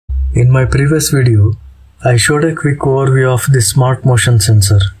In my previous video, I showed a quick overview of the smart motion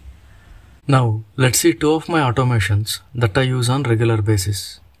sensor. Now, let's see two of my automations that I use on regular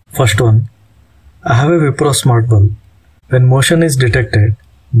basis. First one, I have a Wipro smart bulb. When motion is detected,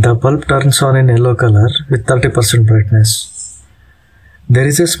 the bulb turns on in yellow color with 30% brightness. There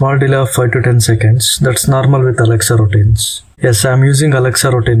is a small delay of 5 to 10 seconds that's normal with Alexa routines. Yes, I am using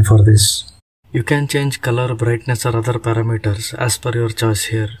Alexa routine for this. You can change color, brightness or other parameters as per your choice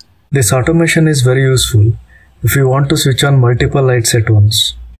here. This automation is very useful if you want to switch on multiple lights at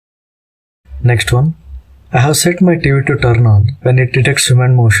once. Next one, I have set my TV to turn on when it detects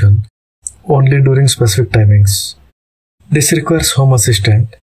human motion, only during specific timings. This requires Home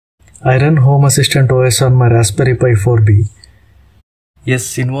Assistant. I run Home Assistant OS on my Raspberry Pi 4B.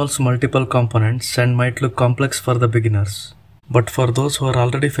 Yes, involves multiple components and might look complex for the beginners. But for those who are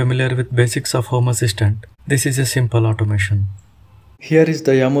already familiar with basics of Home Assistant, this is a simple automation. Here is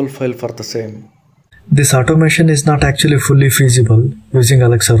the YAML file for the same. This automation is not actually fully feasible using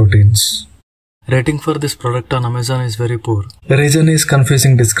Alexa routines. Rating for this product on Amazon is very poor. The reason is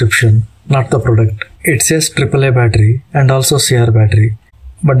confusing description, not the product. It says AAA battery and also CR battery,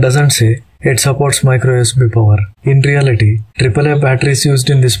 but doesn't say it supports micro USB power. In reality, AAA batteries used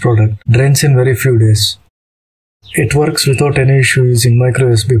in this product drains in very few days. It works without any issue using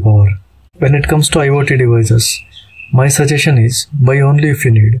micro USB power. When it comes to IoT devices, my suggestion is buy only if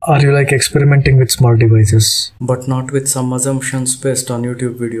you need, or you like experimenting with smart devices, but not with some assumptions based on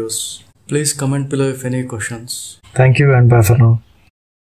YouTube videos. Please comment below if any questions. Thank you and bye for now.